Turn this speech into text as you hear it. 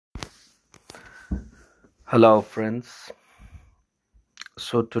Hello, friends.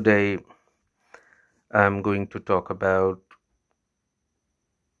 So, today I'm going to talk about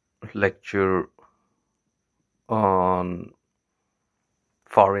lecture on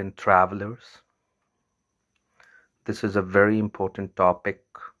foreign travelers. This is a very important topic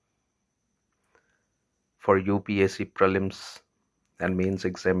for UPSC prelims and mains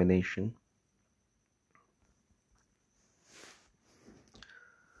examination.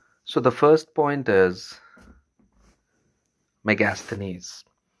 So, the first point is Megasthenes,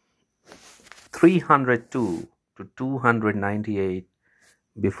 302 to 298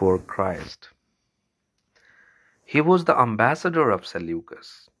 before Christ. He was the ambassador of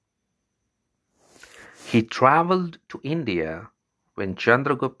Seleucus. He traveled to India when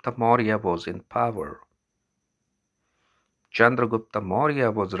Chandragupta Maurya was in power. Chandragupta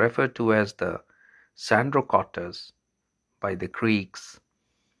Maurya was referred to as the Sandrocotus by the Greeks.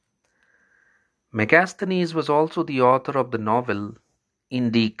 Megasthenes was also the author of the novel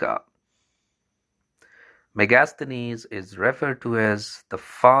Indica. Megasthenes is referred to as the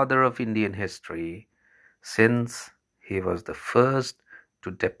father of Indian history since he was the first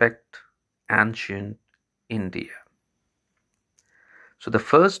to depict ancient India. So the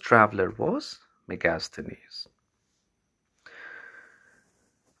first traveler was Megasthenes.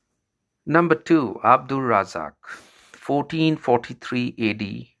 Number 2, Abdul Razak, 1443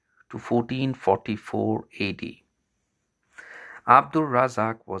 AD to 1444 AD. Abdul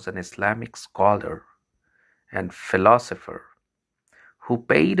Razak was an Islamic scholar and philosopher who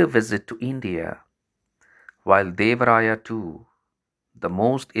paid a visit to India while Devaraya II, the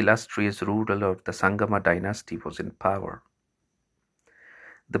most illustrious ruler of the Sangama dynasty, was in power.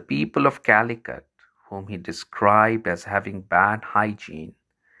 The people of Calicut, whom he described as having bad hygiene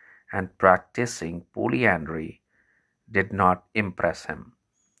and practicing polyandry, did not impress him.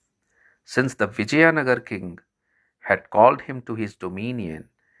 Since the Vijayanagar king had called him to his dominion,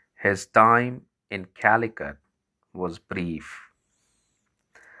 his time in Calicut was brief.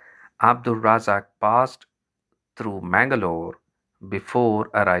 Abdul Razak passed through Mangalore before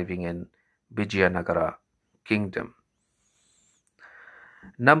arriving in Vijayanagara kingdom.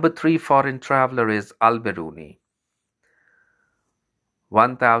 Number 3 foreign traveler is Al-Biruni,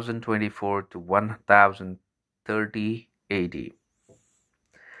 1024 to 1030 AD.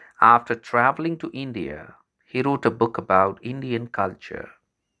 After traveling to India, he wrote a book about Indian culture.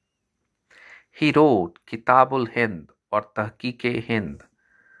 He wrote Kitabul Hind or Tahqiq-e-Hind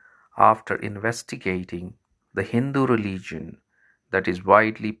after investigating the Hindu religion that is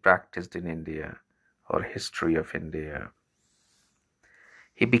widely practiced in India or history of India.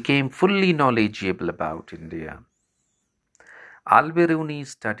 He became fully knowledgeable about India. Al-Biruni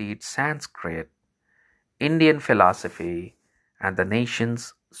studied Sanskrit, Indian philosophy, and the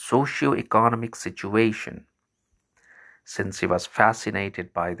nation's socio-economic situation since he was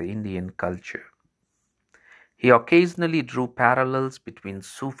fascinated by the Indian culture. He occasionally drew parallels between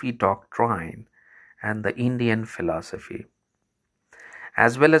Sufi doctrine and the Indian philosophy,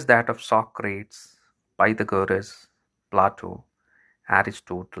 as well as that of Socrates, Pythagoras, Plato,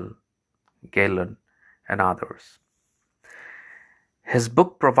 Aristotle, Galen, and others. His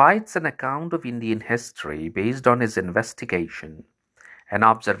book provides an account of Indian history based on his investigation and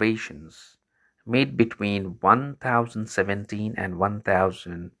observations made between 1017 and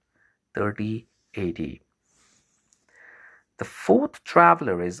 1030 AD. The fourth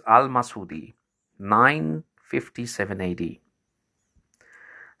traveler is Al-Masudi, 957 AD.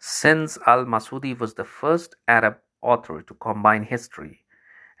 Since Al-Masudi was the first Arab author to combine history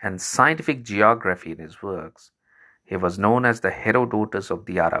and scientific geography in his works, he was known as the Herodotus of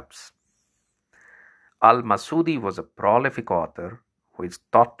the Arabs. Al-Masudi was a prolific author who is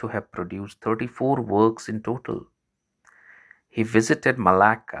thought to have produced 34 works in total. He visited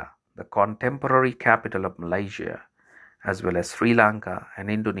Malacca, the contemporary capital of Malaysia, as well as Sri Lanka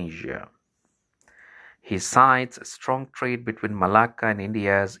and Indonesia. He cites a strong trade between Malacca and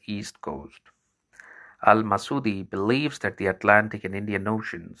India's east coast. Al-Masudi believes that the Atlantic and Indian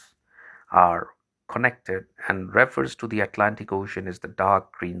Oceans are connected and refers to the Atlantic Ocean as the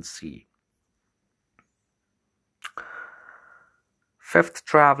dark green sea. Fifth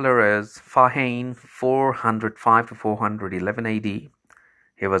traveler is Fa Hien, 405 to 411 AD.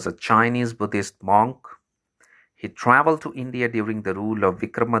 He was a Chinese Buddhist monk. He traveled to India during the rule of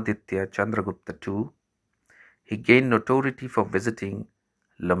Vikramaditya Chandragupta II. He gained notoriety for visiting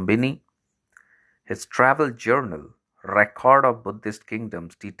Lumbini. His travel journal, Record of Buddhist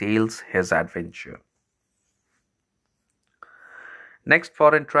Kingdoms, details his adventure. Next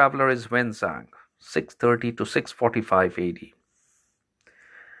foreign traveler is Wenzhang, 630 to 645 AD.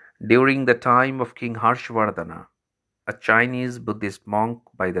 During the time of King Harshvardhana, a Chinese Buddhist monk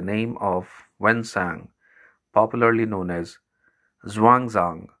by the name of Wensang, popularly known as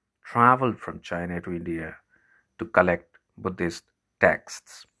Zhuangzang, traveled from China to India to collect Buddhist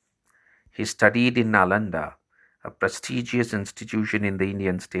texts. He studied in Nalanda, a prestigious institution in the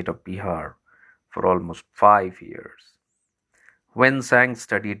Indian state of Bihar, for almost 5 years. Wensang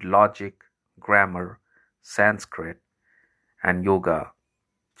studied logic, grammar, Sanskrit, and yoga,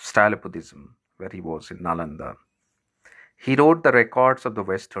 style of Buddhism, where he was in Nalanda. He wrote the Records of the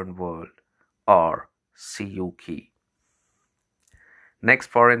Western World, or CUK. Next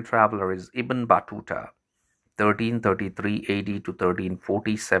foreign traveler is Ibn Battuta, 1333 AD to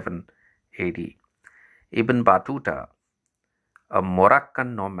 1347 AD. Ibn Battuta, a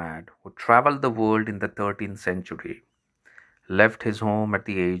Moroccan nomad who traveled the world in the 13th century, left his home at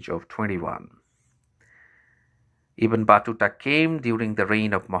the age of 21. Ibn Battuta came during the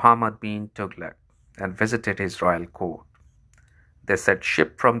reign of Muhammad bin Tughlaq and visited his royal court. They set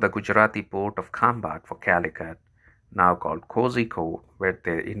ship from the Gujarati port of Khambhat for Calicut, now called Kozhikode, where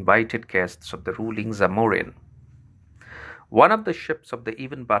they invited guests of the ruling Zamorin. One of the ships of the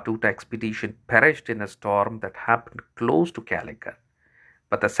Ibn Battuta expedition perished in a storm that happened close to Calicut,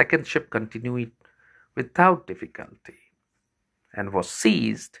 but the second ship continued without difficulty and was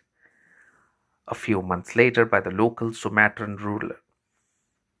seized a few months later by the local Sumatran ruler.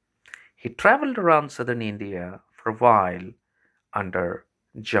 He traveled around southern India for a while under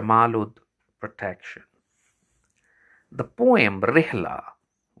Jamalud protection. The poem Rihla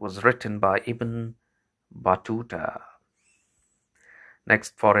was written by Ibn Battuta.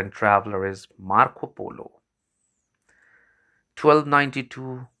 Next foreign traveler is Marco Polo, 1292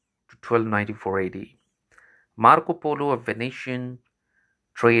 to 1294 AD. Marco Polo, a Venetian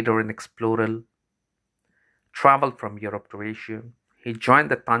trader and explorer, traveled from Europe to Asia. He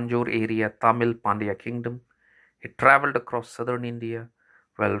joined the Tanjore area Tamil Pandya kingdom. He traveled across southern India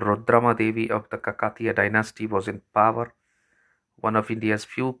while Rudrama Devi of the Kakatiya dynasty was in power. One of India's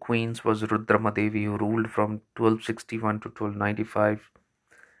few queens was Rudrama Devi, who ruled from 1261 to 1295.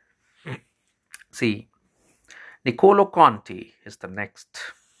 See, Niccolo Conti is the next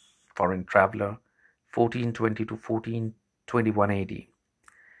foreign traveler, 1420 to 1421 AD.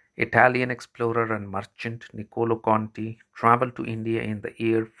 Italian explorer and merchant Niccolo Conti traveled to India in the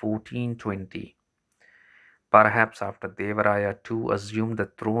year 1420, perhaps after Devaraya II assumed the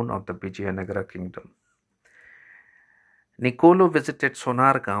throne of the Vijayanagara kingdom. Niccolo visited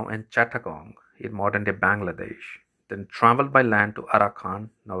Sonargaon and Chittagong in modern-day Bangladesh, then traveled by land to Arakan,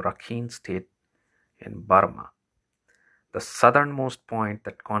 now Rakhine state in Burma. The southernmost point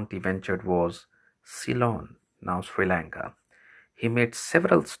that Conti ventured was Ceylon, now Sri Lanka. He made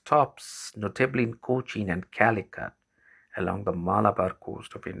several stops, notably in Cochin and Calicut, along the Malabar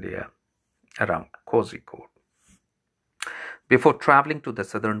coast of India, around Kozhikode. Before traveling to the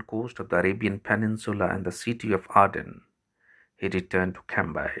southern coast of the Arabian Peninsula and the city of Aden, he returned to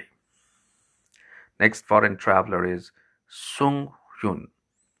Cambay. Next foreign traveler is Sung Yun,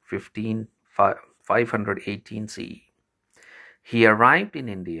 518 CE. He arrived in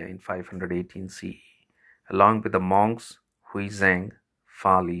India in 518 CE, along with the monks Huizeng,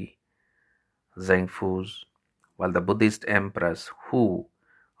 Fali, Zhengfus, while the Buddhist empress Hu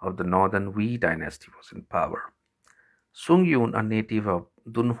of the northern Wei dynasty was in power. Sung Yun, a native of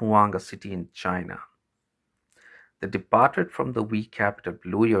Dunhuang, a city in China, they departed from the Wei capital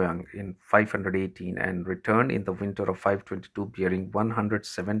Luoyang in 518 and returned in the winter of 522 bearing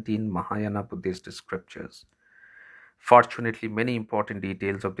 117 Mahayana Buddhist scriptures. Fortunately, many important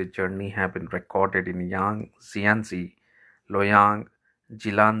details of the journey have been recorded in Yang Xianzi, Loyang,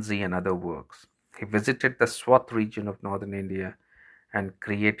 Jilanzi, and other works. He visited the Swat region of northern India and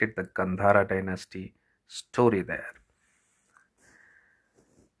created the Gandhara dynasty story there.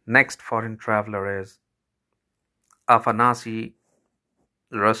 Next foreign traveler is Afanasy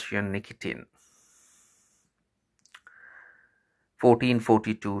Russian Nikitin,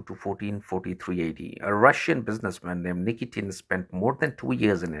 1442 to 1443 AD. A Russian businessman named Nikitin spent more than 2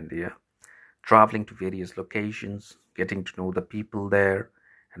 years in India, traveling to various locations, getting to know the people there,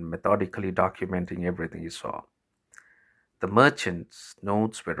 and methodically documenting everything he saw. The merchant's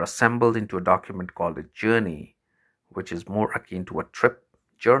notes were assembled into a document called a journey, which is more akin to a trip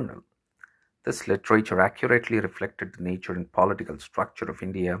journal. This literature accurately reflected the nature and political structure of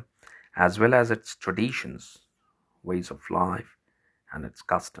India, as well as its traditions, ways of life, and its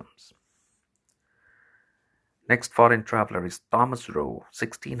customs. Next foreign traveler is Thomas Roe,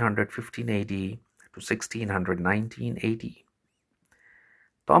 1615 AD to 1619 AD.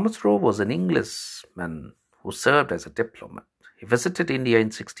 Thomas Roe was an Englishman who served as a diplomat. He visited India in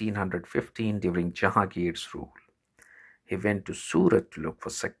 1615 during Jahangir's rule. He went to Surat to look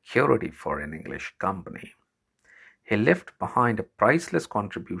for security for an English company. He left behind a priceless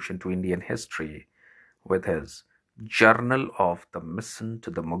contribution to Indian history with his Journal of the Mission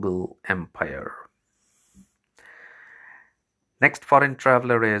to the Mughal Empire. Next foreign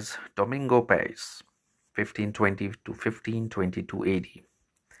traveler is Domingo Paes, 1520 to 1522 AD.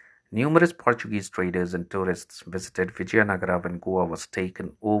 Numerous Portuguese traders and tourists visited Vijayanagara when Goa was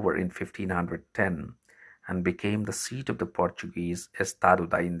taken over in 1510 and became the seat of the Portuguese Estado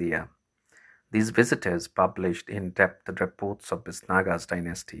da India. These visitors published in-depth reports of Bisnaga's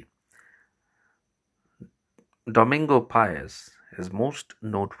dynasty. Domingo Paes is most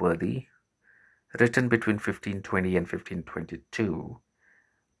noteworthy. Written between 1520 and 1522,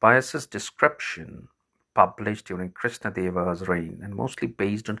 Paes's description, published during Krishnadeva's reign and mostly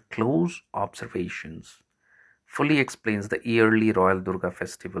based on close observations, fully explains the yearly Royal Durga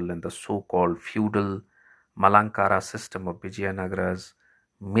festival and the so-called feudal Malankara system of Vijayanagara's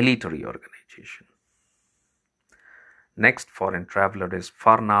military organization. Next foreign traveler is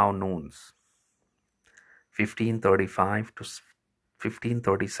Fernão Nunes, 1535 to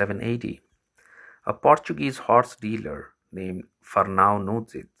 1537 AD. A Portuguese horse dealer named Fernão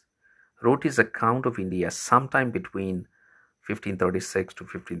Nunes wrote his account of India sometime between 1536 to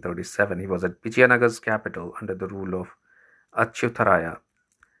 1537. He was at Vijayanagar's capital under the rule of Achyutaraya,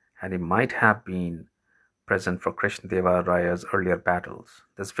 and he might have been present for Krishnadeva Raya's earlier battles.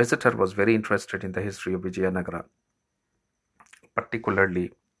 This visitor was very interested in the history of Vijayanagara,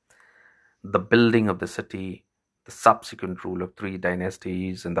 particularly the building of the city, the subsequent rule of three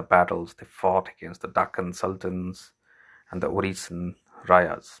dynasties, and the battles they fought against the Deccan Sultans and the Orisen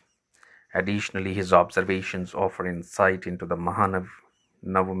Rayas. Additionally, his observations offer insight into the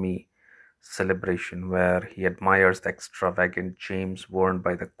Mahanavami celebration, where he admires the extravagant gems worn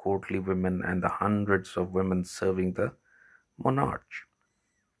by the courtly women and the hundreds of women serving the monarch.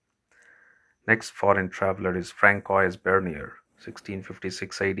 Next foreign traveler is Francois Bernier,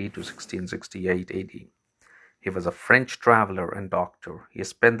 1656 AD to 1668 AD. He was a French traveler and doctor. He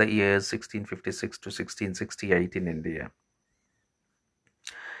spent the years 1656 to 1668 in India.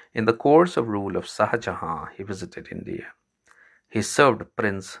 In the course of rule of Shah Jahan, he visited India. He served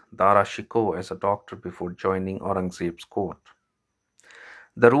Prince Dara Shikoh as a doctor before joining Aurangzeb's court.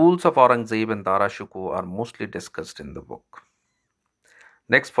 The rules of Aurangzeb and Dara Shikoh are mostly discussed in the book.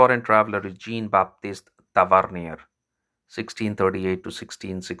 Next foreign traveler is Jean-Baptiste Tavernier, 1638 to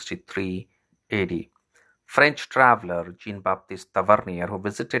 1663 AD. French traveler Jean-Baptiste Tavernier, who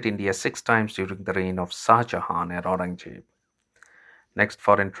visited India 6 times during the reign of Shah Jahan and Aurangzeb. Next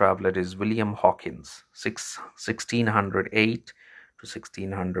foreign traveler is William Hawkins, 1608 to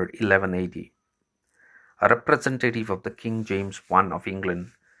 1611 AD. A representative of the King James I of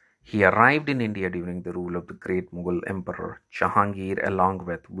England, he arrived in India during the rule of the great Mughal Emperor Jahangir along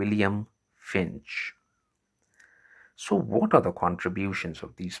with William Finch. So what are the contributions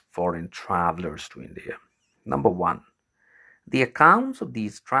of these foreign travelers to India? Number 1. The accounts of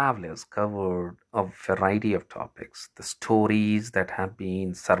these travelers covered a variety of topics, the stories that have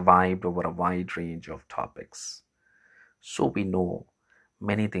been survived over a wide range of topics. So we know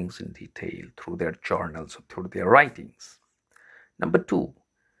many things in detail through their journals or through their writings. Number 2,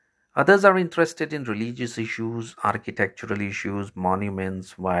 others are interested in religious issues, architectural issues,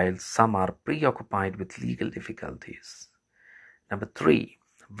 monuments, while some are preoccupied with legal difficulties. Number 3,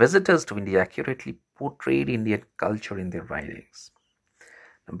 visitors to India accurately portrayed Indian culture in their writings.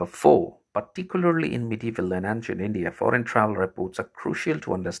 Number 4, particularly in medieval and ancient India, foreign travel reports are crucial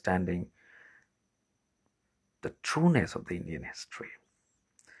to understanding the trueness of the Indian history.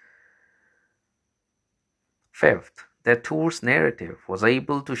 5th, their tour's narrative was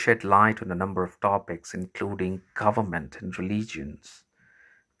able to shed light on a number of topics, including government and religions,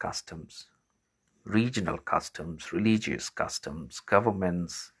 customs, regional customs, religious customs,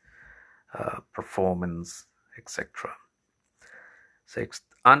 governments, performance, etc. 6th,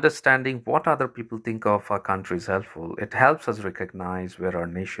 understanding what other people think of our country is helpful. It helps us recognize where our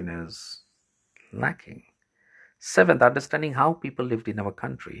nation is lacking. 7th, understanding how people lived in our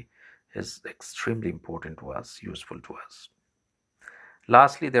country is extremely important to us, useful to us.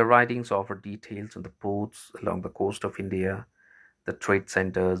 Lastly, their writings offer details on the ports along the coast of India, the trade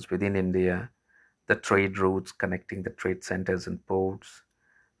centers within India, the trade routes connecting the trade centers and ports,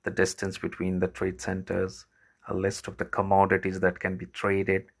 the distance between the trade centers, a list of the commodities that can be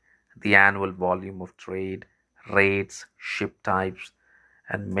traded, the annual volume of trade, rates, ship types,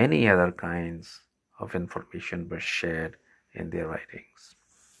 and many other kinds of information were shared in their writings.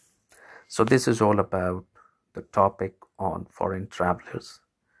 So this is all about the topic on foreign travelers,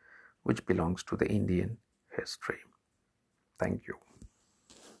 which belongs to the Indian history. Thank you.